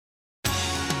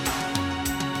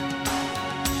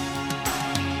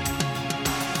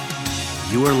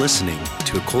You are listening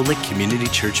to a Cold Lake Community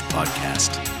Church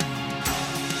podcast.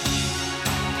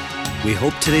 We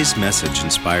hope today's message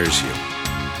inspires you.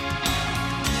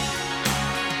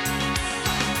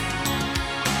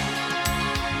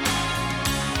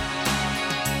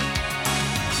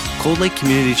 Cold Lake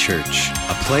Community Church,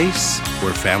 a place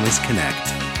where families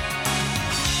connect.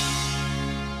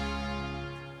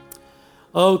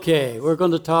 Okay, we're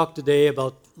going to talk today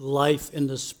about life in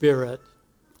the Spirit.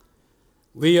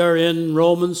 We are in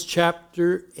Romans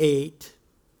chapter 8,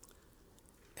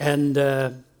 and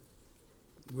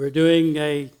we're doing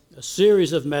a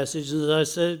series of messages. As I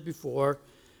said before,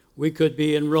 we could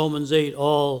be in Romans 8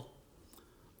 all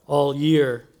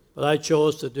year, but I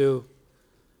chose to do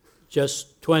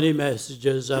just 20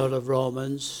 messages out of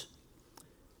Romans,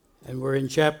 and we're in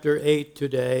chapter 8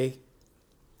 today.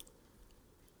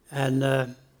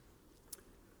 And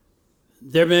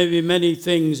there may be many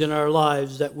things in our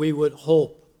lives that we would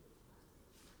hope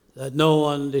that no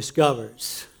one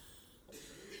discovers.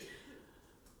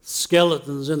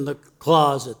 Skeletons in the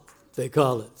closet, they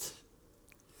call it.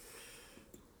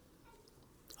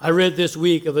 I read this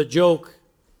week of a joke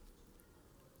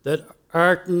that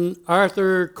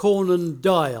Arthur Conan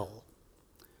Doyle,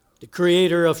 the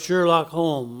creator of Sherlock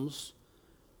Holmes,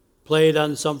 played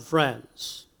on some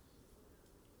friends.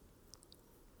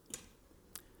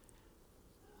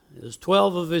 There's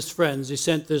 12 of his friends he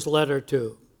sent this letter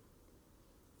to.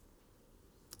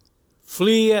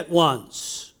 Flee at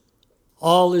once.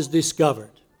 All is discovered.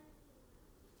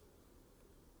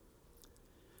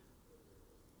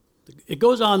 It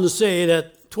goes on to say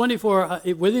that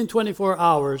within 24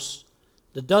 hours,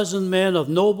 the dozen men of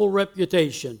noble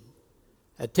reputation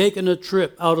had taken a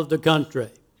trip out of the country.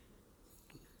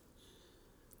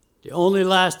 The only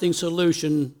lasting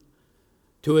solution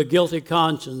to a guilty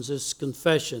conscience is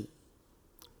confession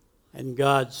and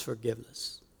God's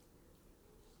forgiveness.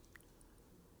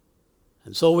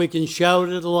 And so we can shout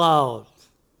it aloud,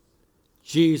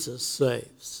 Jesus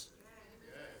saves.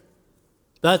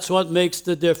 That's what makes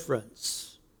the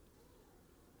difference.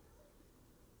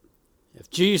 If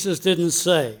Jesus didn't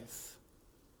save,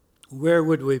 where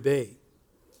would we be?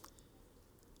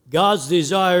 God's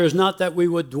desire is not that we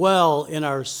would dwell in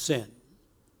our sin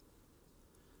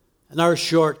and our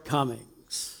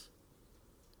shortcomings.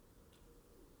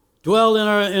 Dwell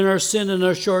in our sin and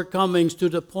our shortcomings to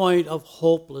the point of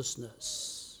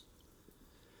hopelessness.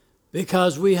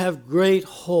 Because we have great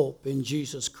hope in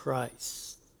Jesus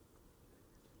Christ.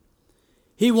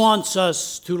 He wants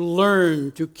us to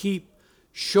learn to keep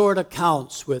short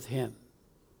accounts with Him.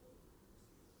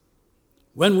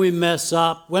 When we mess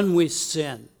up, when we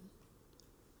sin,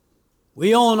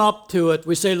 we own up to it.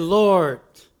 We say, Lord,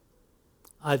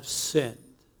 I've sinned.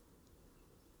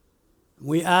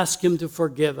 We ask Him to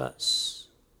forgive us.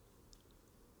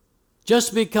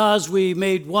 Just because we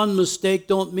made one mistake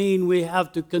don't mean we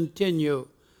have to continue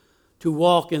to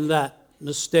walk in that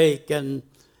mistake and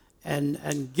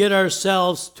get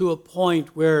ourselves to a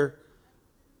point where it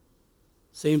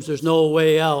seems there's no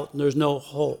way out and there's no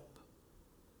hope.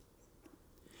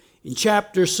 In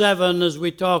chapter 7, as we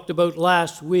talked about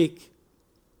last week,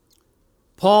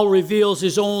 Paul reveals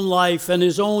his own life and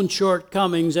his own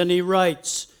shortcomings, and he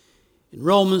writes in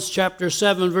Romans chapter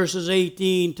 7, verses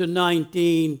 18 to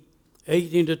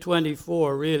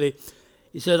 24, really.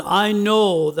 He said, I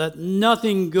know that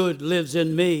nothing good lives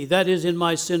in me, that is in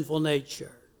my sinful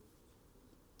nature.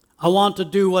 I want to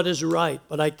do what is right,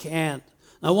 but I can't.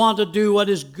 I want to do what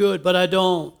is good, but I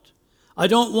don't. I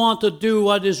don't want to do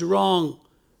what is wrong,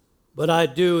 but I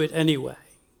do it anyway.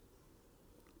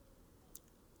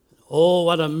 Oh,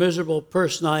 what a miserable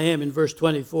person I am. In verse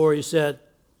 24, he said,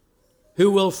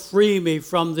 who will free me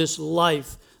from this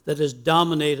life that is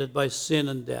dominated by sin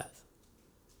and death?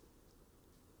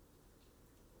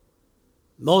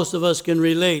 Most of us can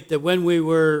relate that when we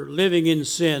were living in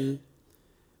sin,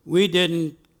 we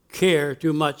didn't care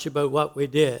too much about what we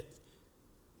did.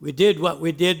 We did what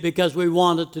we did because we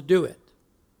wanted to do it.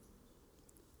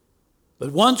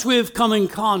 But once we have come in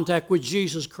contact with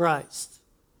Jesus Christ,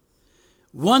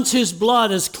 once His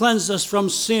blood has cleansed us from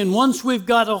sin, once we've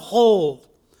got a hold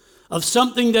of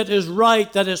something that is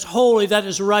right, that is holy, that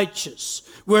is righteous,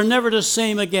 we're never the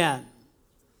same again.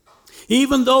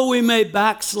 Even though we may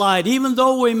backslide, even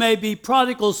though we may be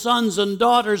prodigal sons and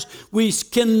daughters, we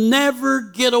can never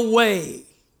get away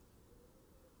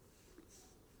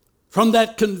from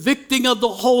that convicting of the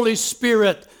Holy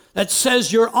Spirit that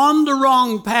says you're on the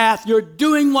wrong path, you're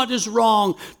doing what is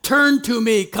wrong, turn to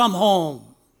me, come home.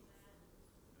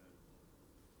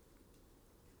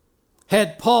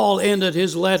 Had Paul ended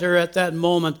his letter at that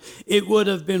moment, it would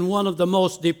have been one of the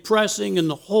most depressing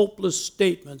and hopeless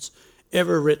statements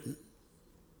ever written.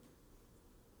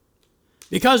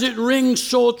 Because it rings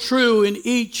so true in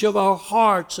each of our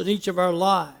hearts and each of our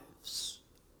lives.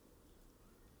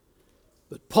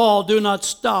 But Paul do not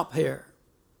stop here.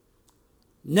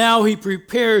 Now he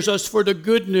prepares us for the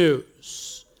good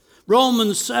news.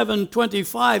 Romans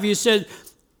 7:25, he said,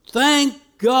 thank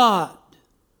God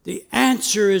the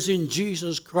answer is in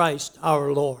Jesus Christ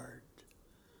our Lord.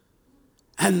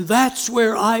 And that's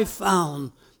where I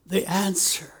found the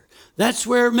answer. That's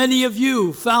where many of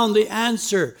you found the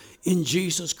answer, in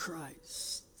Jesus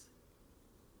Christ.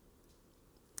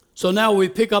 So now we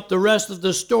pick up the rest of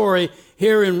the story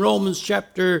here in Romans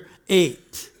chapter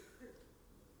 8.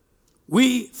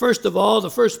 First of all,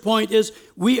 the first point is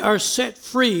we are set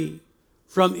free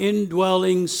from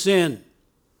indwelling sin.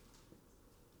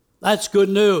 That's good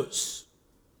news.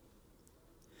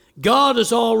 God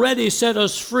has already set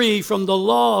us free from the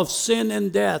law of sin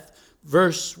and death,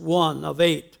 verse 1 of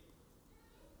 8.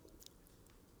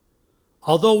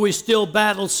 Although we still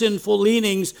battle sinful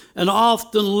leanings and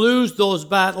often lose those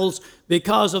battles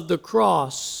because of the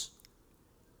cross,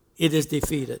 it is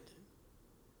defeated.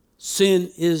 Sin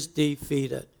is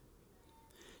defeated.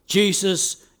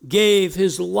 Jesus gave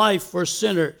his life for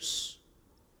sinners.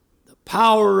 The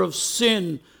power of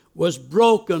sin was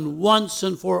broken once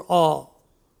and for all.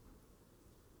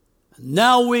 And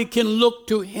now we can look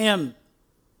to him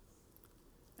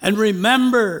and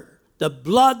remember the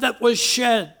blood that was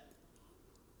shed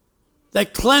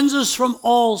that cleanses from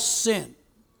all sin.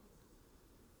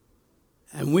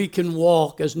 And we can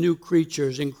walk as new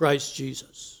creatures in Christ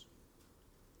Jesus.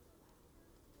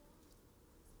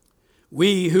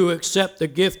 We who accept the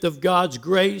gift of God's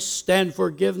grace stand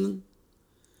forgiven,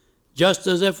 just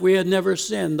as if we had never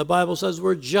sinned. The Bible says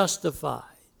we're justified,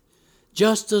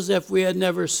 just as if we had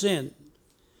never sinned.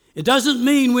 It doesn't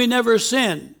mean we never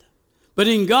sinned, but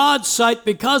in God's sight,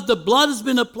 because the blood has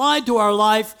been applied to our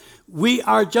life, we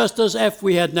are just as if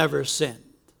we had never sinned.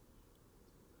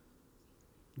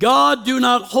 God do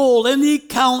not hold any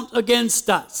count against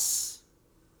us.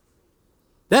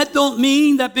 That don't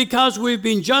mean that because we've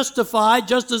been justified,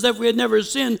 just as if we had never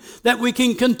sinned, that we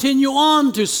can continue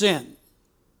on to sin.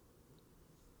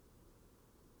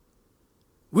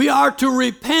 We are to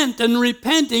repent, and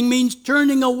repenting means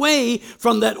turning away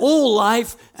from that old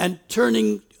life and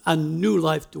turning a new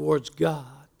life towards God.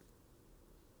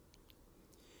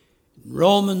 In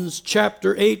Romans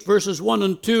chapter 8, verses 1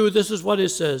 and 2, this is what it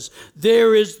says.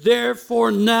 There is therefore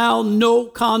now no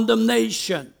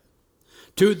condemnation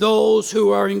to those who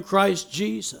are in Christ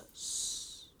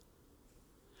Jesus,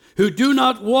 who do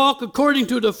not walk according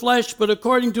to the flesh, but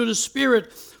according to the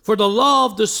Spirit. For the law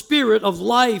of the Spirit of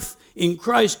life in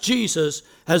Christ Jesus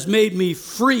has made me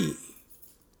free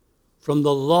from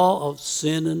the law of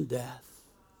sin and death.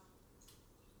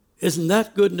 Isn't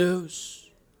that good news?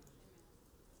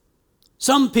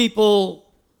 Some people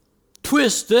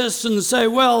twist this and say,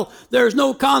 well, there's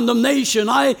no condemnation.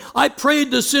 I prayed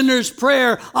the sinner's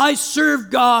prayer. I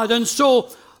served God, and so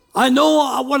I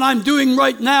know what I'm doing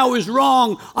right now is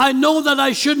wrong. I know that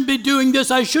I shouldn't be doing this.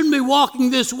 I shouldn't be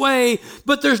walking this way,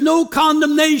 but there's no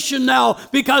condemnation now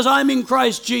because I'm in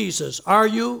Christ Jesus. Are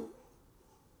you?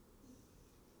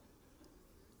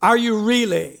 Are you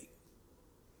really?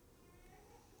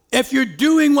 If you're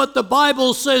doing what the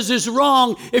Bible says is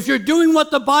wrong, if you're doing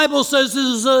what the Bible says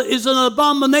is an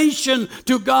abomination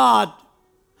to God,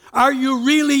 are you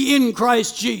really in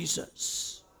Christ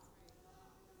Jesus?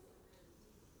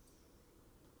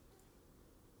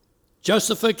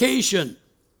 Justification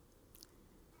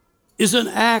is an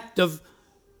act of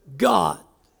God,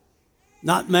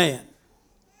 not man.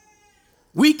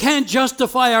 We can't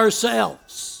justify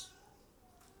ourselves.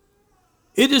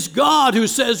 It is God who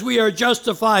says we are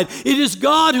justified. It is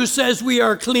God who says we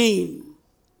are clean.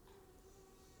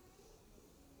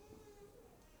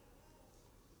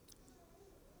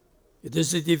 It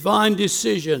is a divine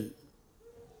decision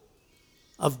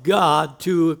of God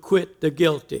to acquit the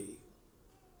guilty.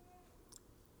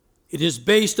 It is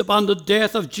based upon the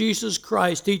death of Jesus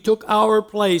Christ. He took our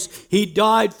place. He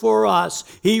died for us.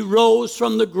 He rose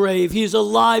from the grave. He's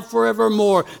alive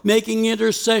forevermore, making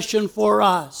intercession for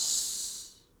us.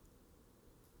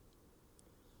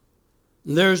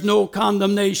 There's no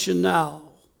condemnation now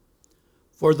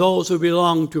for those who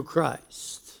belong to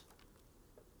Christ.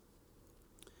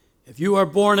 If you are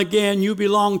born again, you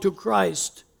belong to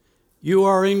Christ. You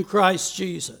are in Christ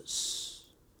Jesus.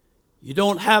 You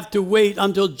don't have to wait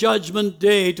until Judgment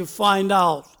Day to find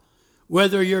out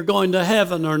whether you're going to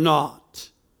heaven or not.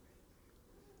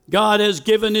 God has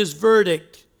given his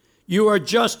verdict. You are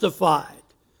justified.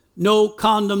 No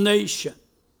condemnation.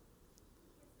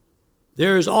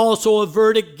 there is also a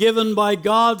verdict given by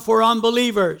God for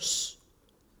unbelievers.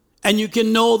 And you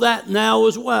can know that now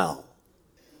as well.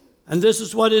 And this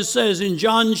is what it says in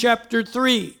John chapter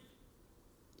 3,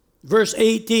 verse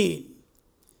 18.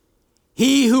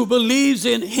 He who believes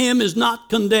in him is not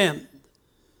condemned,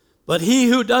 but he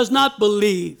who does not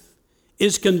believe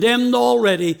is condemned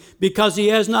already, because he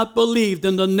has not believed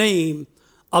in the name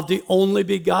of the only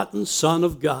begotten Son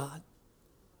of God.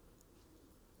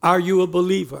 Are you a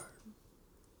believer?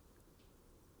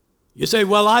 You say,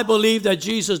 well, I believe that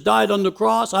Jesus died on the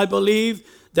cross. I believe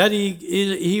that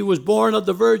he was born of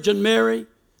the Virgin Mary.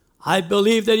 I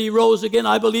believe that he rose again.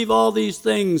 I believe all these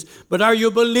things. But are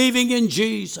you believing in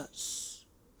Jesus?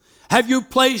 Have you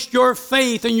placed your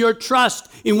faith and your trust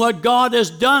in what God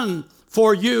has done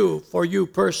for you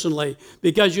personally?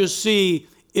 Because you see,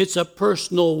 it's a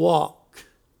personal walk.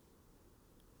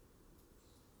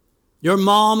 Your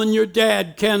mom and your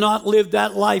dad cannot live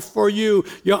that life for you.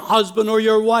 Your husband or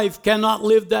your wife cannot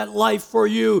live that life for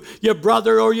you. Your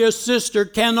brother or your sister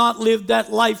cannot live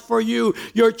that life for you.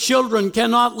 Your children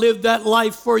cannot live that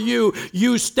life for you.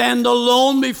 You stand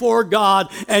alone before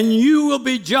God, and you will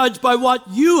be judged by what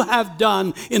you have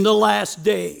done in the last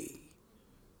day.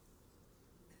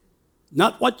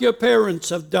 Not what your parents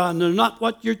have done, and not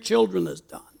what your children has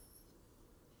done.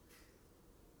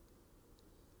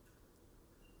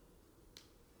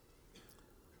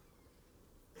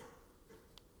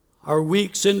 Our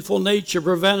weak, sinful nature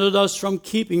prevented us from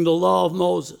keeping the law of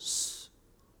Moses.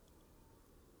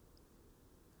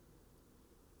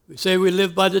 We say we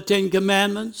live by the 10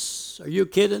 Commandments. Are you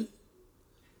kidding?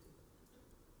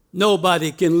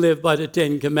 Nobody can live by the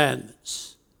 10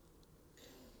 Commandments.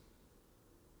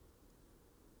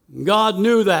 God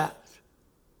knew that.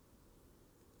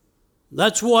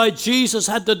 That's why Jesus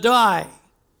had to die,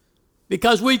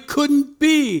 because we couldn't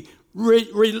be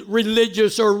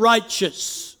religious or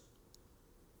righteous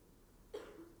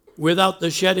without the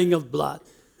shedding of blood.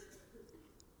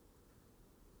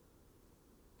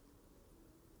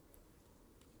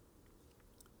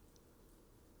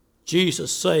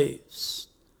 Jesus saves.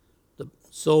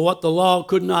 So what the law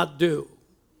could not do,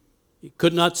 he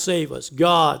could not save us.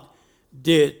 God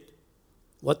did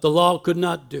what the law could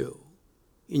not do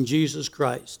in Jesus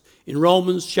Christ. In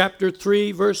Romans chapter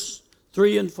 3, verse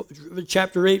 3 and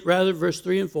chapter 8, verse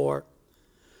 3 and 4.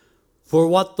 For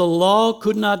what the law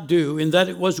could not do, in that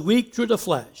it was weak through the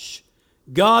flesh,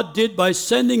 God did by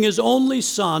sending his only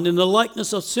Son in the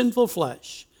likeness of sinful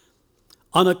flesh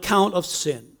on account of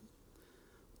sin.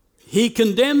 He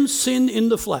condemned sin in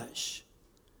the flesh,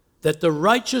 that the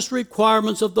righteous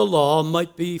requirements of the law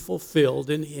might be fulfilled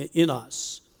in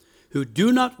us, who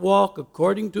do not walk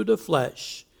according to the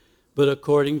flesh, but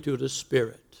according to the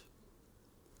Spirit.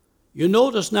 You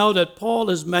notice now that Paul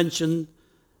has mentioned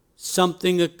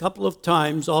something a couple of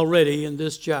times already in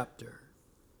this chapter.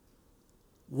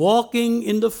 Walking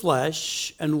in the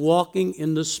flesh and walking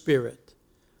in the Spirit.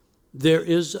 There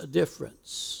is a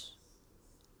difference.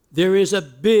 There is a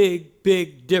big,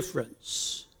 big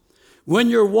difference.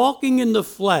 When you're walking in the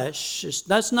flesh,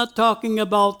 that's not talking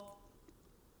about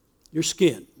your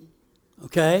skin,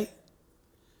 okay?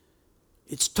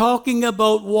 It's talking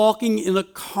about walking in a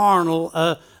carnal,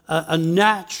 a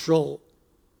natural,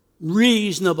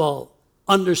 reasonable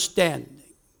understanding.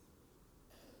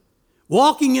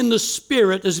 Walking in the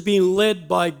Spirit is being led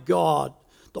by God,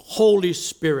 the Holy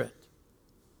Spirit,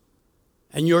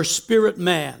 and your spirit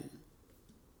man,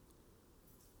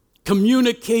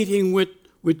 communicating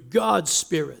with God's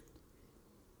Spirit.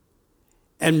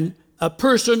 And a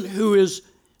person who is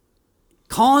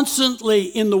constantly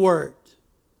in the Word,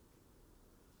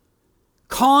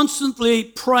 constantly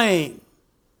praying.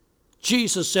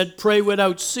 Jesus said, pray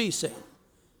without ceasing.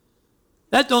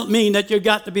 That don't mean that you've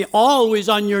got to be always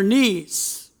on your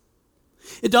knees.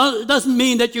 It doesn't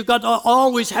mean that you've got to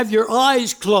always have your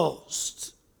eyes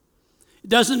closed.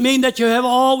 It doesn't mean that you have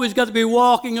always got to be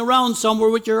walking around somewhere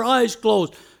with your eyes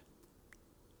closed,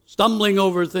 stumbling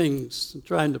over things and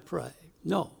trying to pray.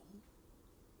 No.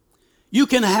 You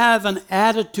can have an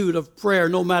attitude of prayer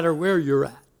no matter where you're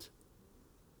at.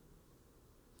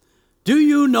 Do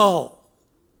you know?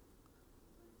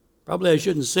 Probably I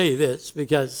shouldn't say this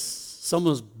because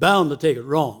someone's bound to take it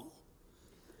wrong.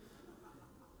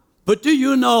 But do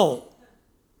you know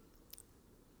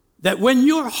that when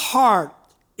your heart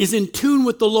is in tune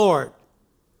with the Lord,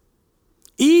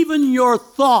 even your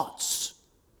thoughts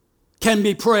can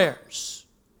be prayers?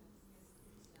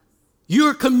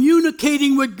 You're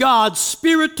communicating with God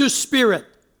spirit to spirit.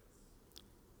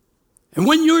 And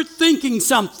when you're thinking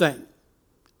something,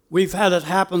 we've had it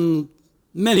happen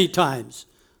many times.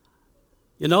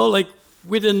 You know, like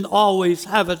we didn't always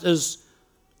have it as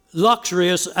luxury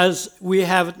as we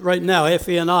have it right now,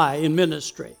 Effie and I, in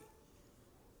ministry.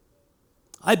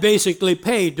 I basically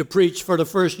paid to preach for the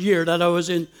first year that I was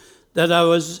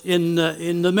in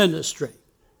the ministry.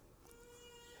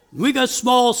 We got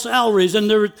small salaries, and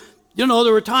there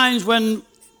were times when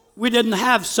we didn't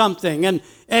have something, and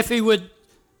Effie would,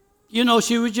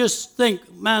 she would just think,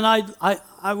 man,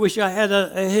 I wish I had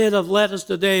a head of lettuce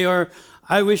today, or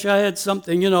I wish I had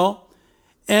something, or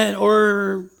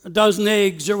a dozen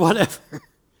eggs or whatever.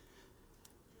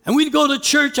 And we'd go to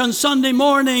church on Sunday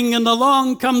morning, and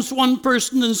along comes one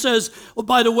person and says, "Oh,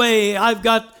 by the way, I've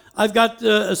got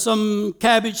some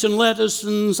cabbage and lettuce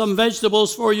and some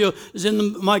vegetables for you. It's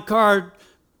in my car.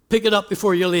 Pick it up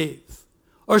before you leave."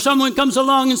 Or someone comes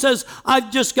along and says,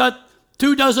 "I've just got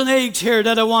 2 dozen eggs here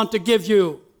that I want to give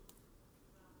you."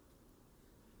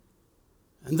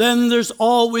 And then there's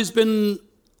always been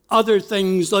other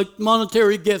things like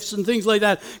monetary gifts and things like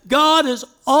that. God has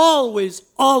always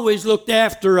looked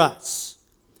after us.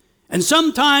 And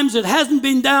sometimes it hasn't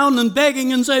been down and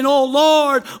begging and saying, oh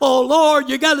Lord,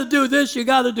 you got to do this, you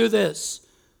got to do this.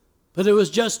 But it was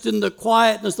just in the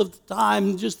quietness of the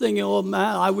time, just thinking, oh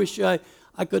man, I wish I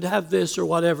could have this or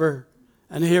whatever.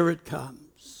 And here it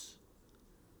comes.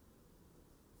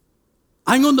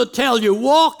 I'm going to tell you,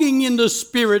 walking in the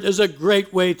Spirit is a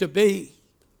great way to be.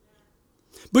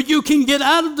 But you can get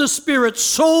out of the Spirit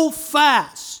so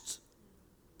fast.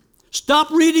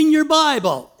 Stop reading your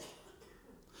Bible.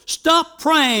 Stop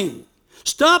praying.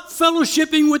 Stop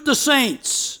fellowshipping with the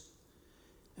saints.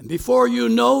 And before you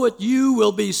know it, you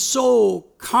will be so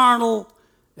carnal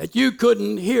that you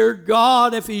couldn't hear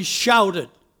God if He shouted.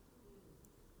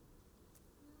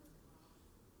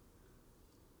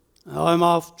 Now, I'm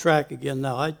off track again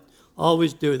now. I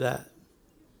always do that.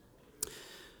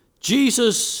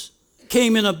 Jesus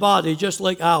came in a body just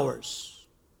like ours,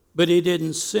 but He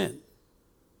didn't sin.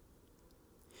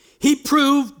 He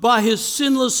proved by His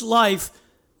sinless life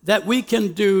that we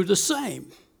can do the same.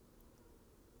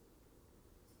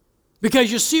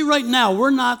 Because you see, right now, we're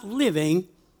not living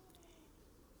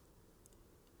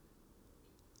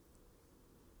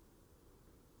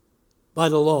by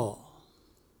the law.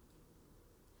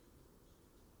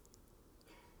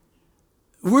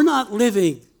 We're not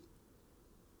living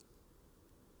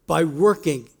by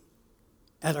working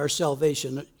at our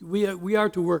salvation. We are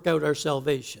to work out our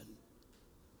salvation.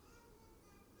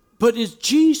 But it's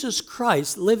Jesus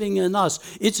Christ living in us.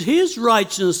 It's His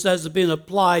righteousness that has been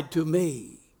applied to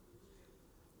me,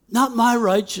 not my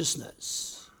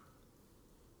righteousness.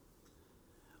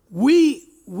 We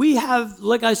have,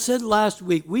 like I said last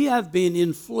week, we have been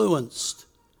influenced.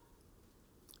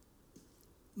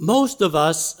 Most of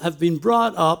us have been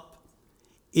brought up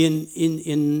in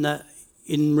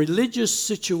religious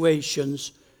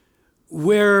situations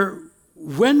where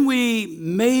when we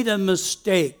made a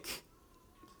mistake,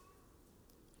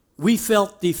 we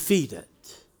felt defeated.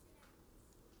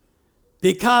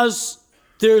 Because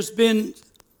there's been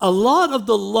a lot of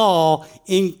the law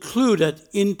included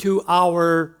into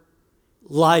our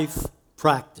life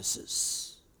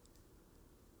practices.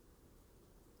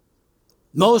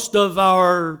 Most of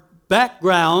our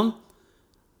background,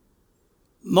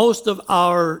 most of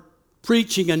our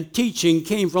preaching and teaching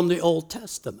came from the Old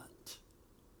Testament.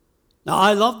 Now,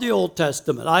 I love the Old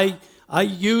Testament. I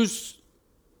use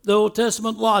the Old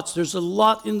Testament lots. There's a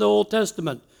lot in the Old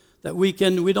Testament that we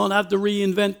don't have to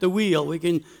reinvent the wheel. We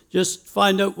can just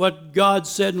find out what God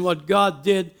said and what God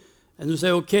did and say,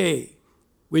 okay,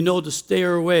 we know to stay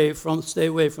away from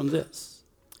this.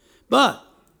 But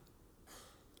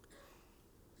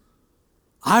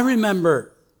I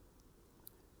remember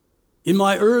in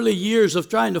my early years of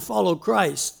trying to follow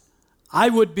Christ, I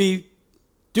would be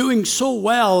doing so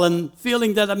well and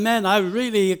feeling that, man, I'm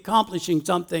really accomplishing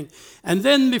something. And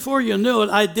then before you knew it,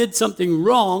 I did something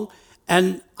wrong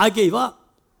and I gave up.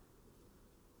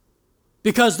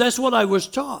 Because that's what I was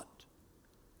taught.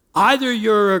 Either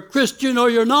you're a Christian or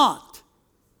you're not.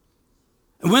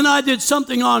 And when I did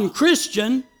something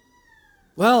un-Christian,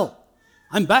 well,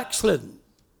 I'm backslidden.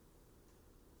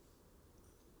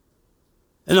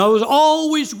 And I was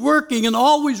always working and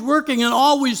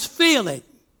always failing.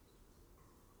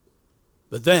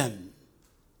 But then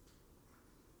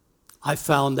I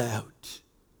found out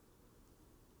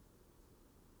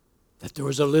that there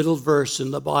was a little verse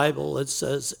in the Bible that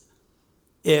says,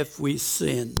 if we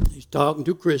sin, he's talking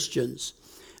to Christians,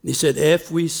 and he said,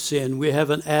 if we sin, we have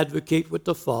an advocate with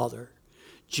the Father,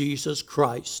 Jesus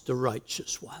Christ, the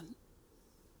righteous one.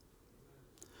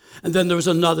 And then there was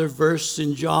another verse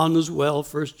in John as well,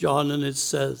 1 John, and it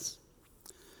says,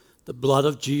 the blood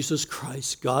of Jesus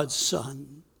Christ, God's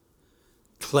Son,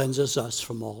 cleanses us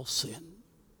from all sin.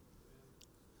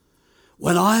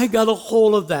 When I got a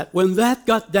hold of that, when that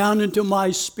got down into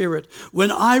my spirit, when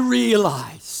I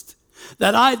realized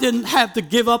that I didn't have to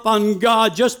give up on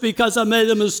God just because I made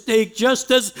a mistake, just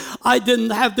as I didn't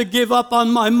have to give up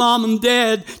on my mom and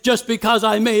dad just because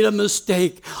I made a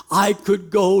mistake. I could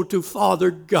go to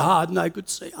Father God and I could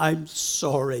say, I'm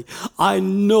sorry. I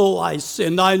know I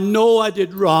sinned. I know I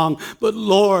did wrong. But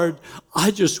Lord,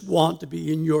 I just want to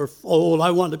be in your fold.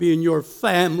 I want to be in your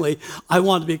family. I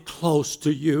want to be close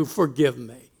to you. Forgive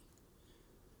me.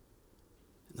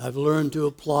 And I've learned to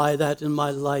apply that in my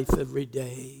life every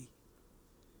day.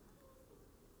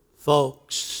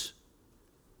 Folks,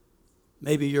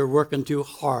 maybe you're working too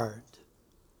hard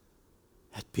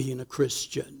at being a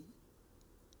Christian.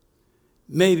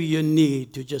 Maybe you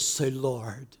need to just say,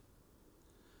 Lord,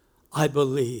 I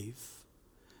believe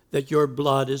that your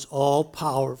blood is all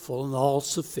powerful and all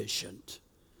sufficient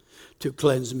to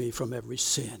cleanse me from every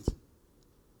sin.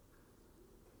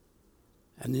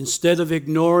 And instead of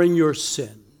ignoring your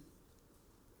sin,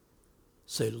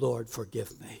 say, Lord,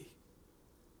 forgive me.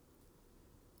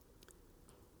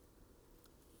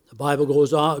 The Bible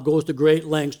goes to great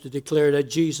lengths to declare that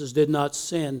Jesus did not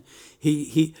sin.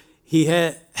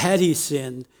 Had he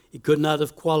sinned, he could not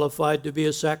have qualified to be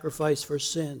a sacrifice for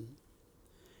sin.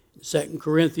 2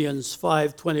 Corinthians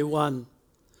 5:21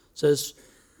 says,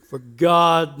 for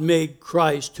God made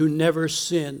Christ, who never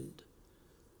sinned,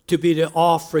 to be the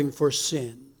offering for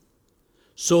sin,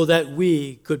 so that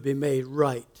we could be made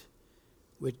right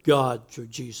with God through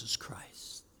Jesus Christ.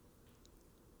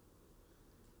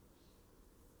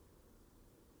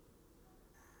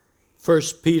 1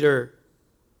 Peter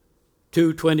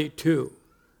 2:22,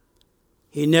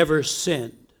 he never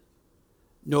sinned,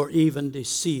 nor even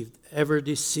ever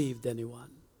deceived anyone.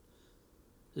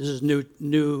 This is new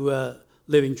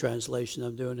Living Translation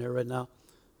I'm doing here right now.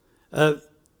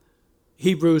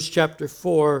 Hebrews chapter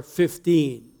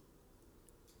 4:15,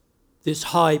 this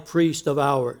high priest of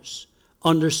ours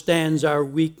understands our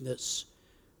weakness,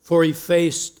 for he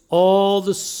faced all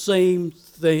the same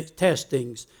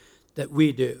testings that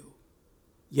we do,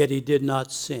 yet he did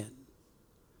not sin.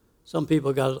 Some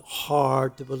people got it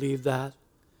hard to believe that.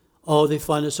 Oh, they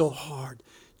find it so hard.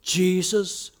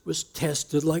 Jesus was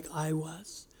tested like I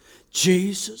was.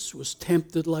 Jesus was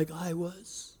tempted like I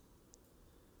was.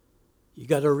 You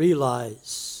got to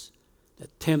realize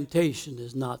that temptation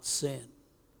is not sin.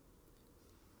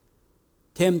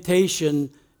 Temptation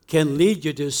can lead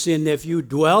you to sin if you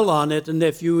dwell on it and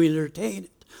if you entertain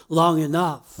it long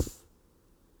enough.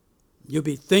 You'll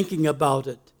be thinking about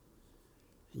it.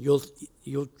 And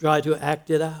you'll try to act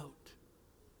it out.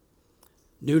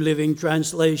 New Living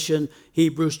Translation,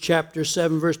 Hebrews chapter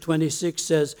 7, verse 26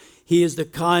 says, he is the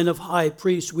kind of high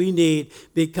priest we need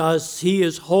because he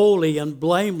is holy and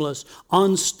blameless,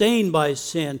 unstained by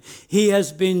sin. He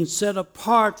has been set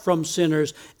apart from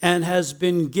sinners and has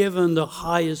been given the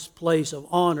highest place of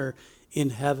honor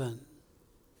in heaven.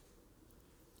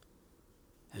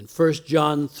 And 1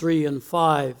 John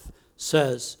 3:5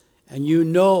 says, and you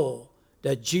know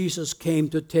that Jesus came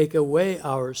to take away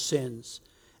our sins,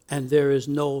 and there is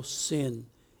no sin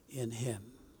in him.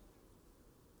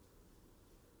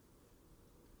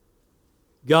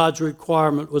 God's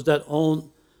requirement was that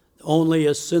only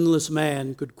a sinless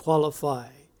man could qualify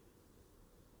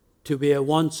to be a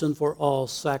once and for all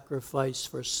sacrifice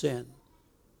for sin.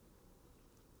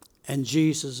 And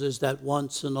Jesus is that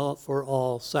once and for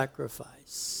all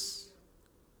sacrifice.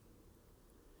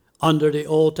 Under the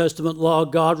Old Testament law,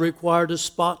 God required a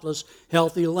spotless,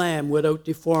 healthy lamb without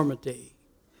deformity.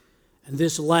 And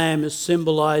this lamb is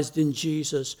symbolized in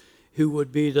Jesus, who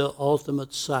would be the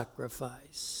ultimate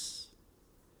sacrifice.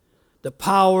 The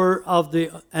power of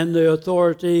and the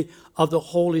authority of the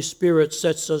Holy Spirit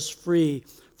sets us free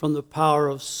from the power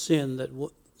of sin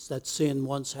that sin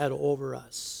once had over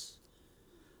us.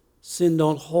 Sin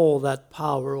don't hold that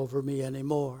power over me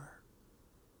anymore.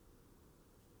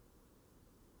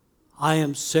 I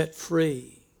am set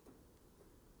free.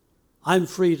 I'm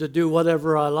free to do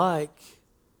whatever I like.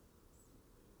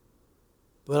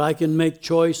 But I can make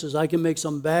choices. I can make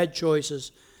some bad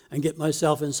choices and get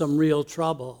myself in some real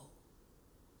trouble.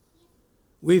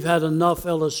 We've had enough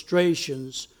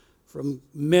illustrations from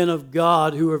men of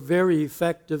God who are very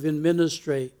effective in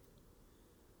ministry,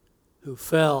 who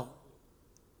fell.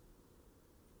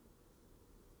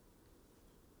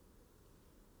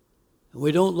 And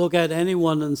we don't look at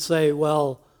anyone and say,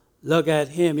 well, look at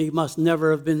him. He must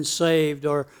never have been saved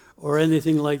or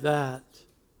anything like that.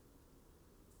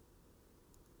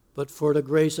 But for the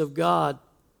grace of God,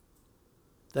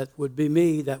 that would be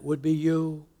me, that would be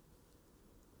you.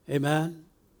 Amen?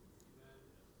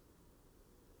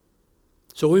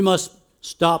 So we must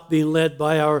Stop being led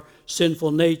by our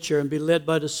sinful nature and be led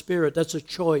by the Spirit. That's a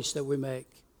choice that we make.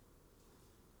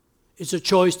 It's a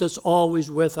choice that's always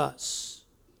with us.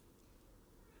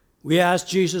 We ask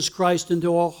Jesus Christ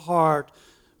into our heart.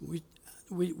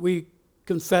 We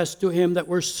confess to Him that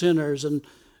we're sinners, and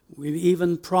we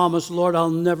even promise, Lord, I'll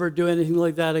never do anything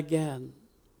like that again.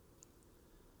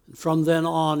 And from then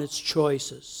on, it's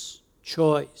choices.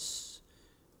 Choice.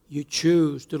 You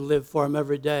choose to live for Him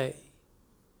every day.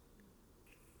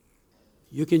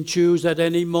 You can choose at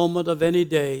any moment of any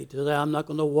day to say, I'm not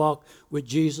going to walk with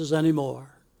Jesus anymore.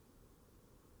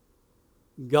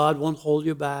 God won't hold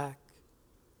you back.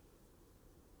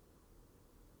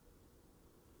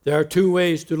 There are two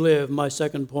ways to live, my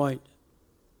second point.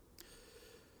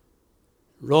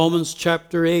 Romans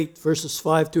chapter 8, verses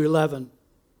 5 to 11.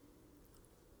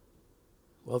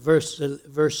 Well,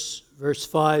 verse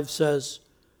 5 says,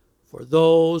 for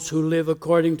those who live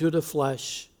according to the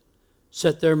flesh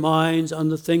set their minds on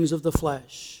the things of the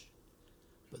flesh.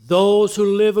 But those who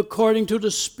live according to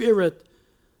the Spirit,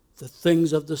 the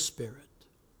things of the Spirit.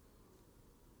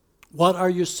 What are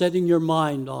you setting your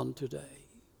mind on today?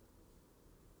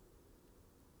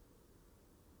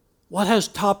 What has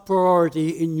top priority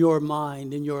in your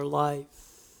mind, in your life?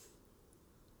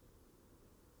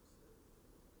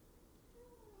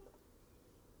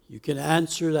 You can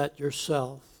answer that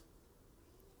yourself.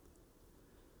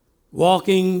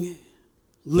 Walking,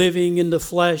 living in the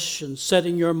flesh and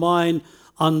setting your mind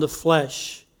on the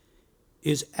flesh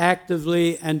is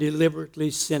actively and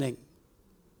deliberately sinning.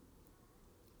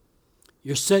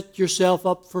 You set yourself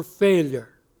up for failure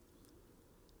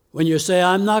when you say,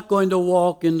 I'm not going to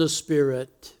walk in the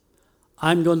Spirit.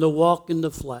 I'm going to walk in the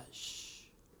flesh.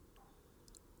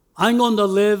 I'm going to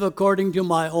live according to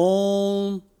my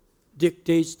own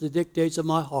dictates, the dictates of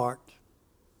my heart,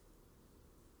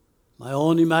 my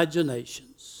own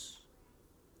imaginations.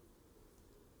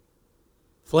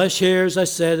 Flesh here, as I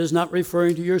said, is not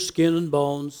referring to your skin and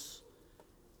bones.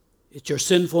 It's your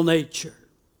sinful nature,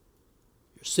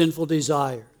 your sinful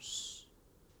desires.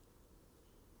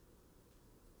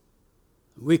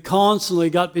 We constantly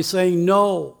got to be saying,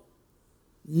 no,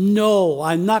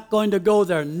 I'm not going to go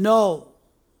there, no.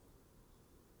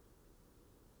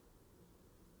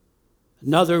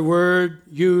 Another word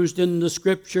used in the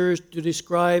Scriptures to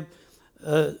describe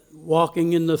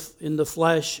walking in the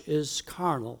flesh is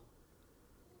carnal.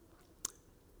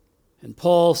 And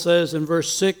Paul says in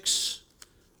verse 6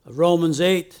 of Romans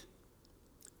 8,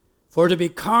 for to be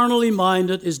carnally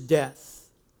minded is death,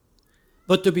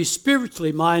 but to be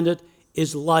spiritually minded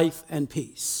is life and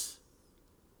peace.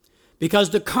 Because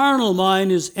the carnal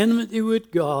mind is enmity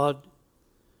with God,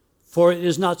 for it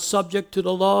is not subject to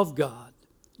the law of God,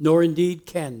 nor indeed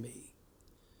can be.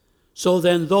 So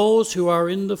then those who are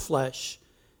in the flesh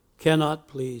cannot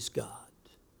please God.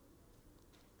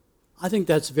 I think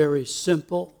that's very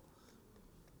simple.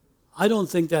 I don't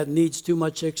think that needs too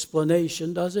much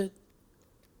explanation, does it?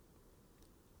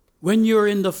 When you're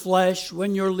in the flesh,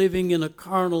 when you're living in a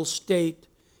carnal state,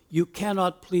 you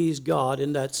cannot please God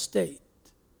in that state.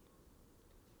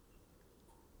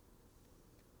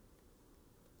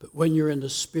 But when you're in the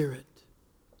Spirit,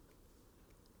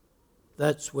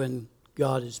 that's when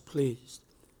God is pleased.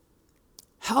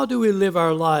 How do we live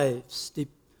our lives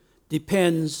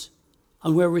depends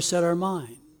on where we set our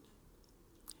mind.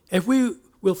 If we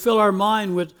will fill our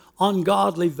mind with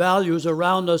ungodly values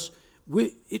around us,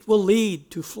 it will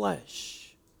lead to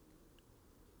flesh.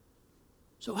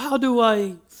 So how do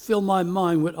I fill my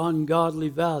mind with ungodly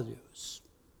values?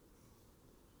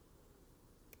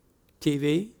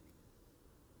 TV.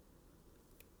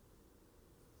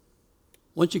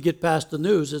 Once you get past the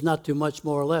news, there's not too much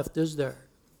more left, is there?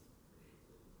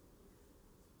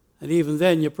 And even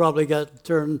then, you probably got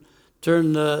to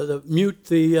mute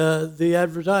the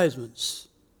advertisements.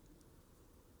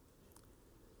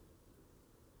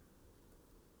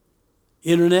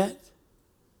 Internet.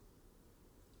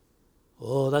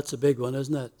 Oh, that's a big one,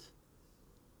 isn't it?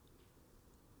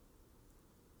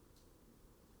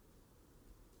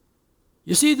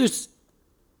 You see, there's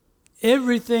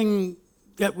everything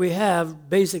that we have,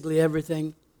 basically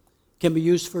everything, can be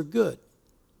used for good.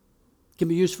 Can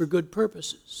be used for good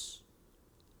purposes.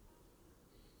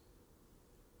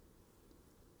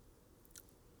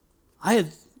 I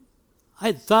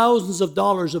had thousands of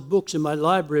dollars of books in my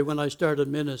library when I started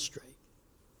ministry.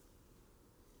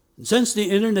 And since the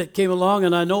internet came along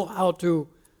and I know how to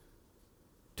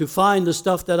find the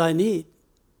stuff that I need,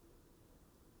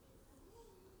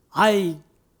 I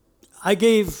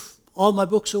gave all my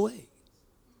books away.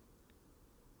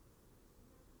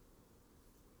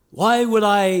 Why would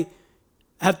I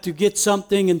have to get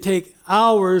something and take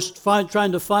hours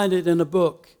trying to find it in a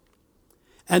book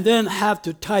and then have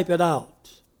to type it out.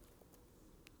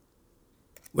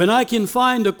 When I can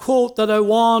find a quote that I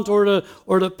want or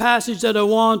the passage that I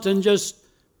want and just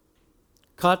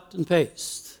cut and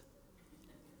paste.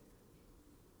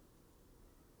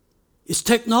 It's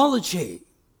technology.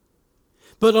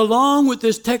 But along with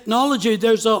this technology,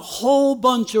 there's a whole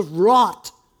bunch of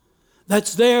rot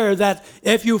that's there that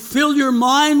if you fill your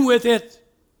mind with it,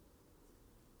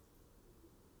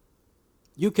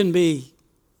 you can be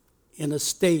in a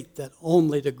state that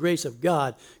only the grace of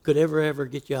God could ever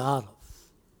get you out of.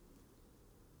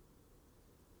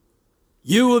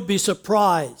 You would be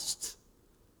surprised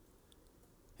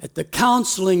at the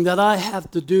counseling that I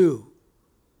have to do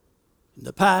in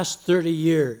the past 30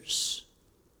 years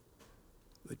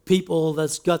with people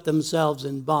that's got themselves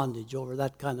in bondage over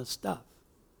that kind of stuff.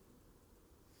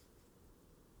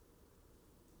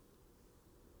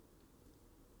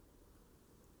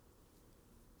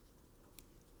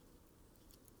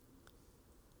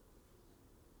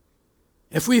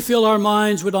 If we fill our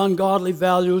minds with ungodly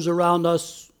values around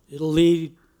us,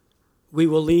 we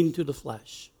will lean to the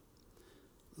flesh.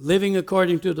 Living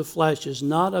according to the flesh is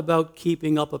not about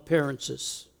keeping up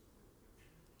appearances.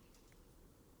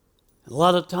 And a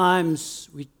lot of times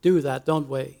we do that, don't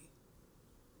we?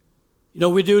 You know,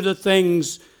 we do the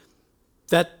things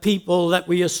that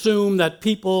we assume that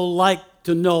people like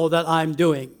to know that I'm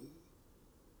doing.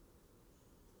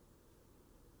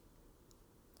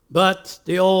 But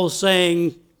the old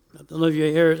saying, I don't know if you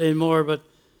hear it anymore, but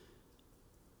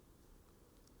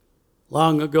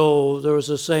long ago, there was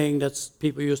a saying that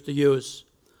people used to use,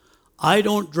 I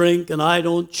don't drink and I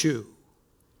don't chew,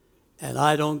 and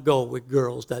I don't go with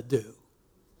girls that do.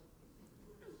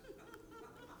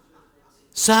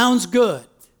 Sounds good,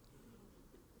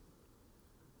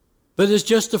 but it's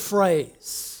just a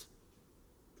phrase.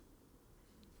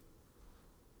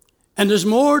 And there's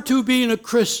more to being a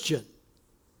Christian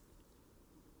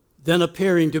than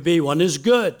appearing to be one. It's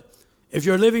good. If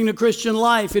you're living the Christian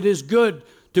life, it is good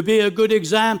to be a good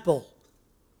example,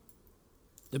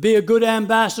 to be a good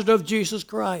ambassador of Jesus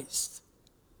Christ,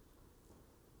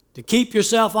 to keep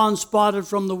yourself unspotted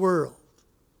from the world.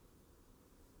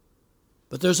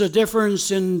 But there's a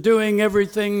difference in doing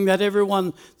everything that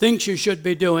everyone thinks you should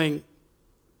be doing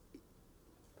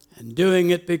and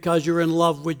doing it because you're in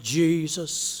love with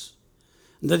Jesus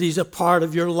and that He's a part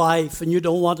of your life and you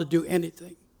don't want to do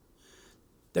anything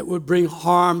that would bring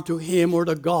harm to Him or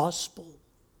the gospel.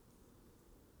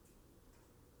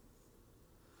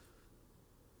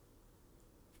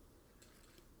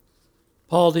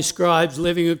 Paul describes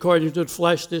living according to the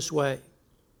flesh this way.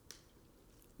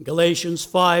 Galatians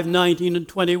 5:19 and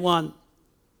 21.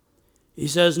 He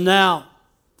says, now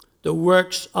the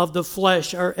works of the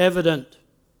flesh are evident: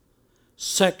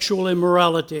 sexual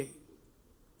immorality,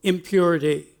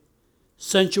 impurity,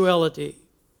 sensuality,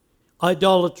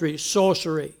 idolatry,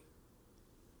 sorcery,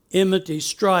 enmity,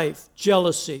 strife,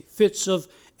 jealousy, fits of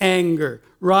anger,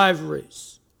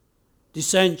 rivalries,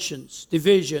 dissensions,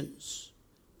 divisions,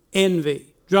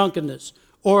 envy, drunkenness,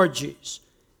 orgies,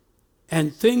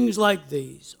 and things like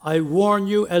these. I warn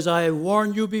you, as I have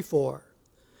warned you before,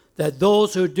 that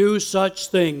those who do such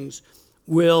things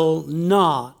will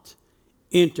not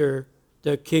enter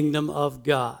the kingdom of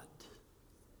God.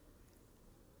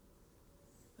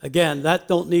 Again, that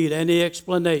don't need any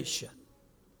explanation.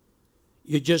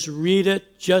 You just read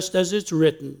it just as it's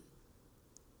written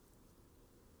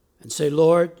and say,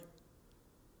 Lord,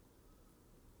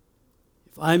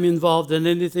 if I'm involved in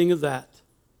anything of that,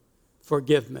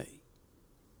 forgive me.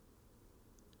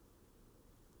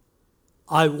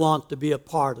 I want to be a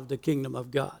part of the kingdom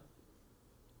of God.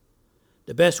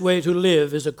 The best way to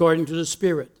live is according to the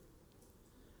Spirit.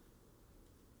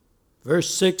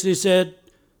 Verse 6, he said,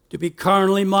 to be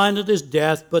carnally minded is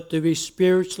death, but to be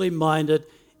spiritually minded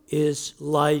is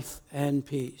life and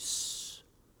peace.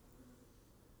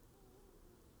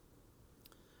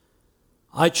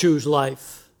 I choose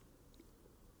life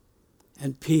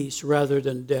and peace rather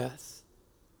than death.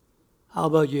 How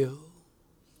about you?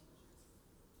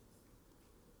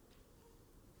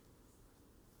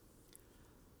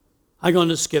 I'm going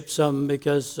to skip some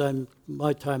because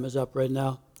my time is up right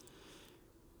now.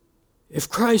 If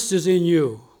Christ is in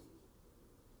you,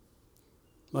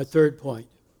 my third point,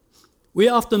 we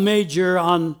often major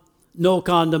on no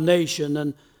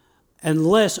condemnation and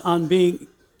less on being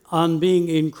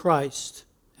in Christ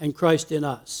and Christ in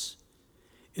us.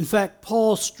 In fact,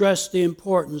 Paul stressed the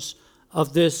importance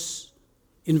of this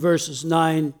in verses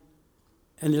 9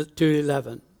 and to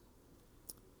 11.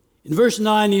 In verse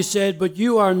 9 he said, but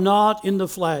you are not in the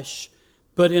flesh,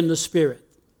 but in the Spirit.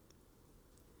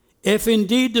 if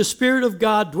indeed the Spirit of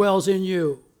God dwells in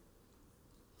you.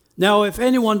 Now, if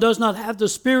anyone does not have the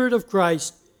Spirit of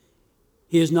Christ,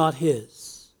 he is not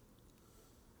his.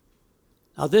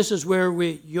 Now, this is where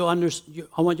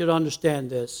I want you to understand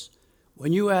this.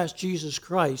 When you ask Jesus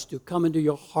Christ to come into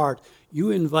your heart,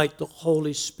 you invite the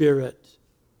Holy Spirit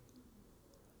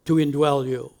to indwell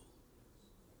you.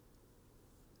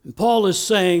 And Paul is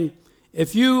saying,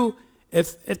 if the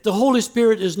Holy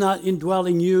Spirit is not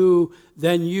indwelling you,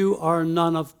 then you are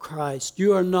none of Christ.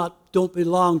 Don't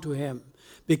belong to him,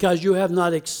 because you have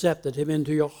not accepted him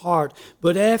into your heart.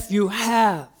 But if you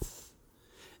have,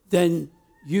 then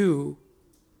you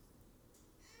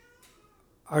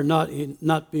are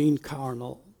not being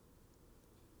carnal.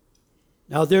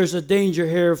 Now, there's a danger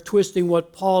here of twisting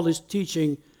what Paul is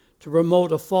teaching to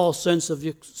promote a false sense of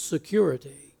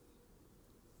security.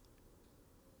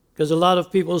 Because a lot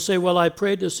of people say, well, I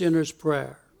prayed the sinner's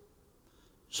prayer,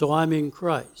 so I'm in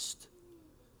Christ.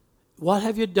 What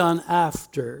have you done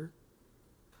after?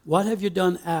 What have you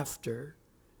done after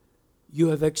you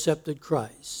have accepted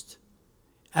Christ?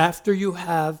 After you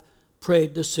have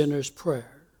prayed the sinner's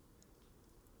prayer?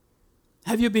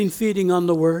 Have you been feeding on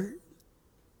the Word?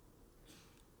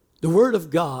 The Word of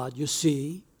God, you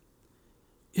see,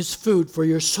 is food for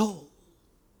your soul.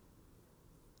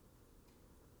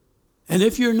 And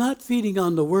if you're not feeding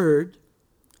on the Word,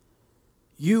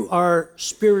 you are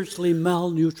spiritually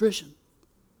malnutrition.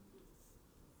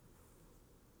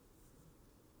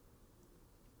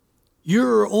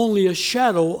 You're only a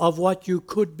shadow of what you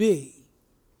could be.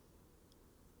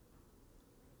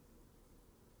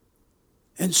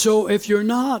 And so if you're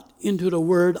not into the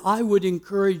Word, I would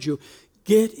encourage you,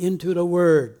 get into the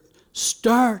Word.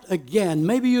 Start again.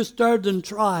 Maybe you started and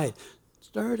tried.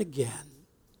 Start again.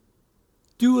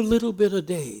 Do a little bit a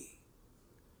day.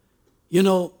 You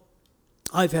know,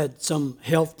 I've had some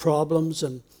health problems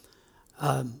and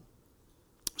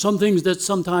some things that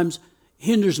sometimes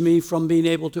hinders me from being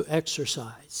able to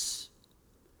exercise.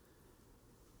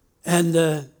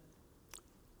 And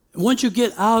once you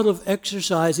get out of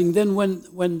exercising, then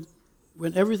when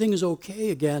everything is okay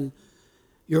again,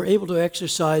 you're able to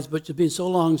exercise, but it's been so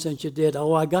long since you did.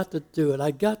 Oh, I got to do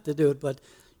it, but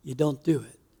you don't do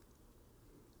it.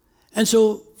 And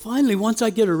so finally, once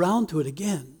I get around to it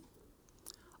again,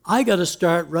 I got to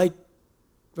start right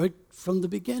from the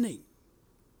beginning.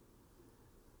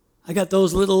 I got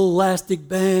those little elastic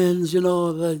bands,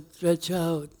 that stretch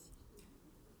out.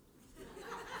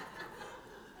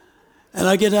 And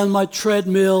I get on my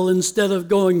treadmill, instead of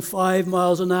going 5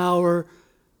 miles an hour,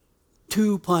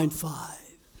 2.5.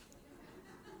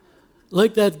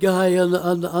 Like that guy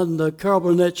on the Carl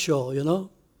Burnett show,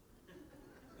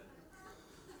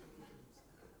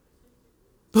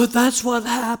 But that's what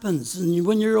happens. And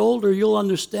when you're older, you'll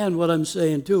understand what I'm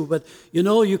saying too. But,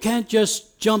 you can't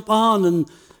just jump on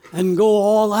and go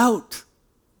all out.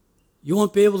 You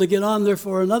won't be able to get on there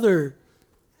for another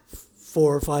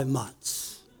 4 or 5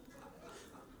 months.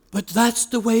 But that's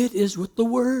the way it is with the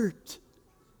Word.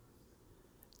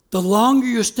 The longer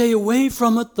you stay away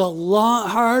from it, the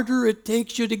harder it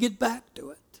takes you to get back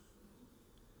to it.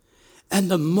 And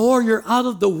the more you're out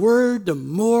of the Word, the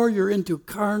more you're into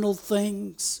carnal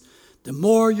things, the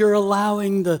more you're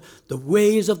allowing the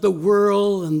ways of the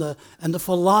world and the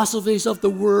philosophies of the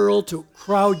world to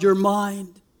crowd your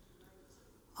mind,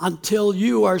 until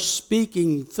you are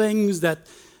speaking things that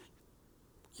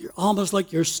you're almost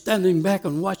like you're standing back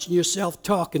and watching yourself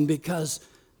talking, because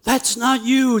that's not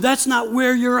you. That's not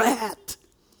where you're at.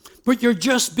 But you're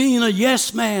just being a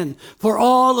yes man for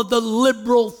all of the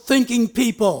liberal thinking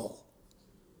people.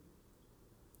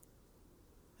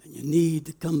 And you need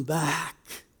to come back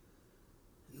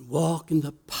and walk in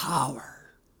the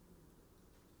power,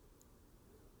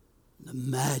 the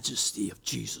majesty of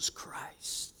Jesus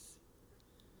Christ.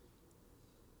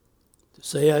 To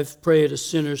say I've prayed a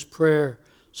sinner's prayer,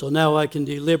 so now I can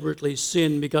deliberately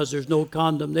sin because there's no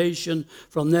condemnation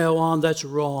from now on, that's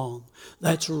wrong.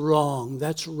 That's wrong.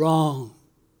 That's wrong.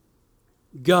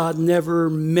 God never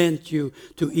meant you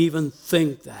to even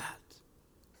think that.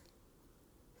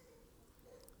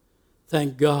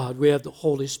 Thank God we have the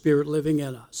Holy Spirit living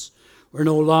in us. We're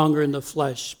no longer in the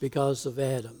flesh because of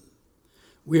Adam.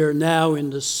 We are now in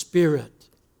the Spirit,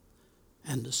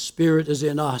 and the Spirit is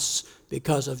in us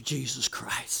because of Jesus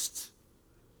Christ.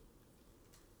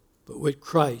 But with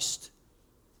Christ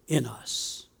in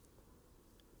us,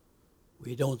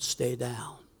 we don't stay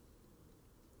down.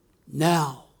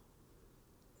 Now,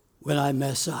 when I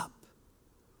mess up,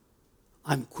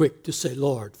 I'm quick to say,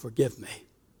 Lord, forgive me.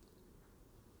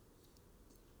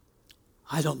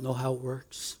 I don't know how it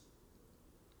works.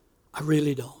 I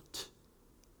really don't.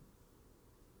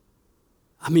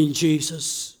 I mean,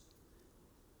 Jesus,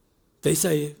 they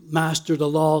say, Master, the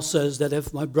law says that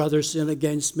if my brother sin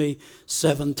against me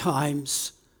 7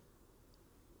 times,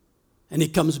 and he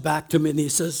comes back to me and he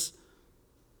says,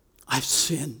 I've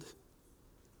sinned,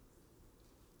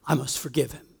 I must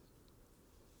forgive him.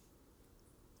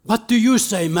 What do you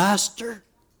say, Master?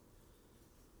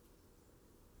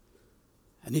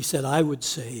 And he said, I would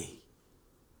say,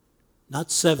 not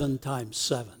 7 times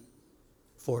 7,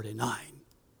 49,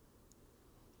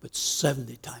 but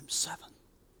 70 times 7.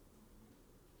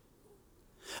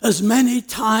 As many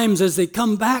times as they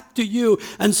come back to you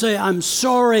and say, I'm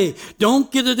sorry,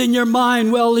 don't get it in your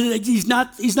mind, well, he's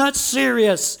not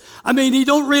serious. I mean, he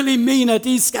don't really mean it.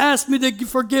 He's asked me to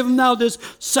forgive him now this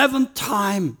 7th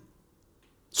time,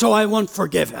 so I won't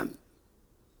forgive him.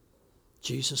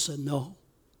 Jesus said, no,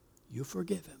 you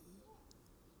forgive him.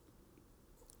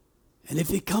 And if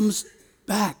he comes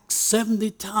back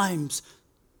 70 times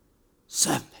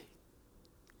 70,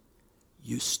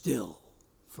 you still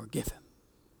forgive him.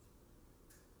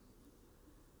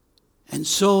 And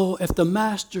so if the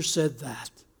Master said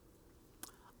that,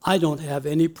 I don't have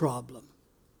any problem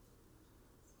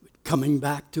with coming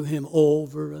back to him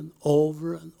over and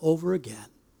over and over again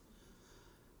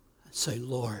and saying,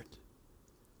 Lord,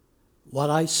 what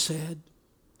I said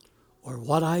or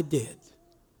what I did,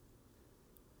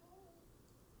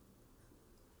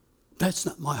 that's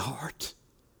not my heart.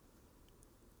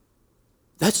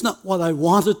 That's not what I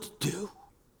wanted to do.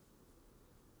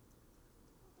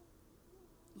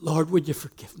 Lord, would you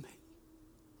forgive me?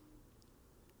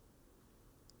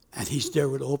 And he's there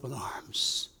with open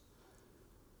arms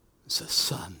and says,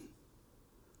 Son,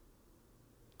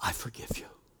 I forgive you.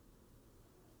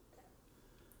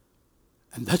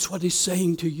 And that's what he's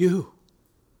saying to you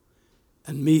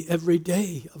and me every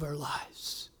day of our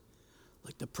lives.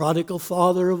 Like the prodigal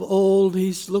father of old,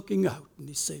 he's looking out and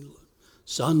he's saying,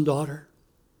 Son, daughter,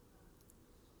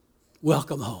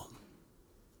 welcome home.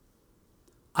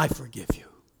 I forgive you.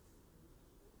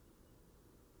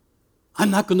 I'm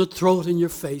not going to throw it in your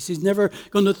face. He's never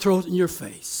going to throw it in your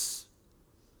face.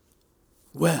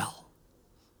 Well,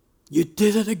 you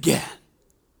did it again.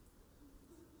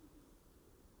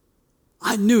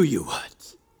 I knew you would.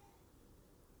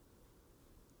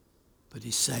 But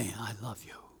he's saying, I love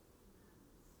you.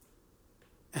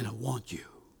 And I want you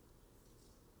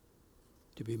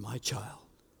to be my child.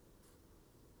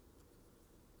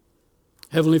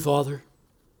 Heavenly Father,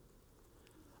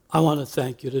 I want to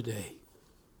thank you today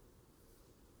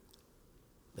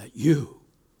that you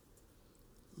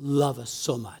love us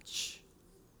so much,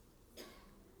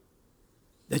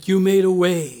 that you made a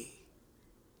way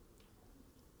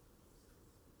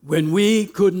when we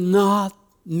could not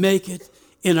make it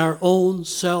in our own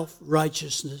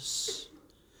self-righteousness,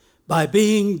 by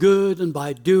being good and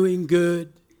by doing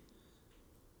good.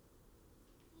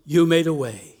 You made a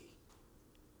way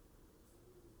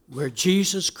where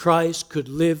Jesus Christ could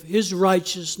live his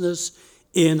righteousness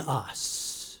in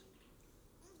us.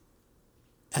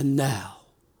 And now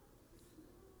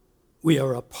we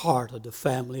are a part of the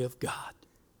family of God.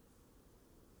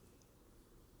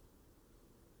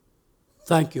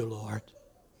 Thank you, Lord,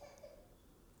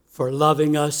 for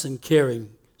loving us and caring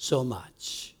so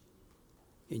much.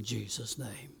 In Jesus'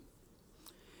 name.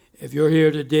 If you're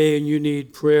here today and you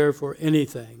need prayer for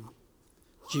anything,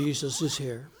 Jesus is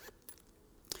here.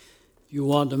 If you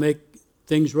want to make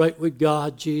things right with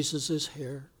God, Jesus is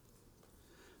here.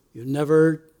 You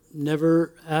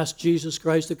never asked Jesus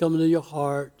Christ to come into your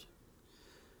heart,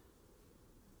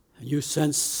 and you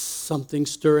sense something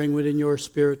stirring within your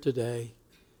spirit today,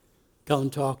 come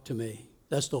talk to me.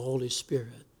 That's the Holy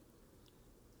Spirit.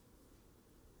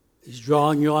 He's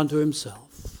drawing you onto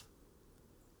himself.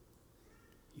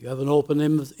 You have an open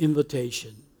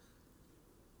invitation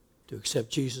to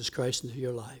accept Jesus Christ into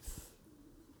your life.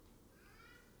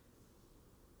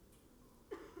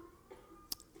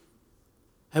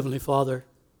 Heavenly Father,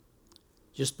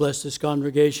 just bless this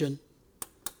congregation.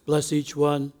 Bless each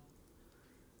one.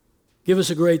 Give us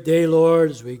a great day, Lord,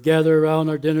 as we gather around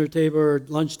our dinner table or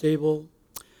lunch table.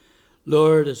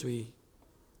 Lord, as we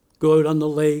go out on the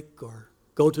lake or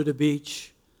go to the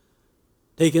beach,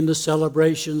 take in the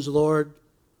celebrations, Lord,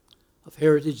 of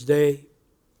Heritage Day,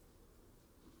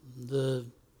 the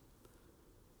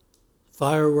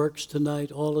fireworks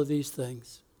tonight, all of these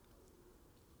things.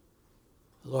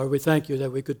 Lord, we thank you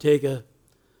that we could take a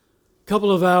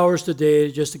couple of hours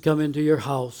today just to come into your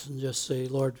house and just say,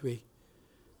 Lord,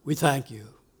 we thank you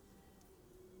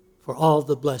for all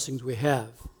the blessings we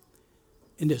have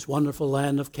in this wonderful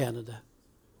land of Canada.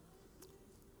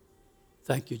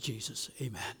 Thank you, Jesus.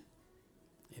 Amen.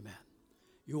 Amen.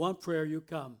 You want prayer, you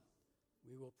come.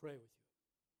 We will pray with you.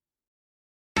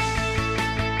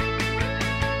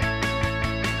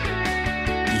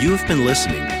 You have been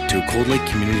listening to a Cold Lake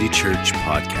Community Church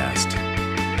podcast.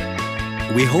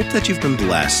 We hope that you've been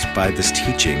blessed by this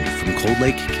teaching from Cold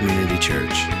Lake Community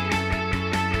Church.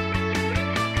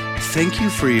 Thank you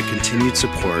for your continued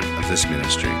support of this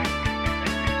ministry.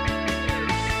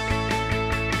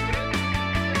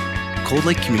 Cold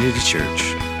Lake Community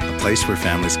Church, a place where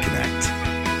families connect.